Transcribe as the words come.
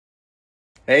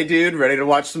Hey, dude, ready to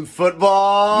watch some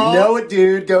football? You know it,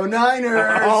 dude. Go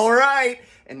Niners! All right.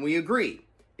 And we agree.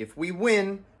 If we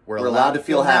win, we're allowed to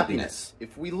feel happiness.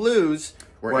 If we lose,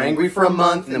 we're angry for a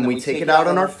month, and then we take it out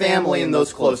on our family and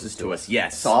those closest to us.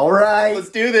 Yes. All right. Let's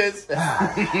do this. Do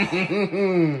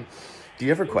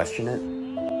you ever question it?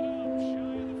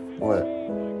 What?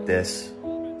 This?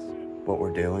 What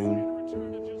we're doing?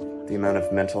 The amount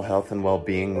of mental health and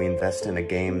well-being we invest in a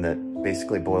game that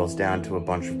basically boils down to a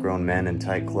bunch of grown men in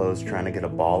tight clothes trying to get a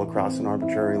ball across an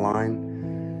arbitrary line?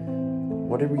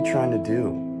 What are we trying to do?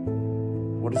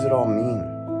 What does it all mean?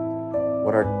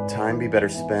 Would our time be better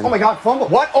spent? Oh my God, fumble.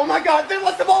 What? Oh my God, they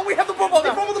lost the ball. We have the football. They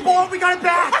fumbled the ball. We got it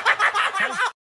back.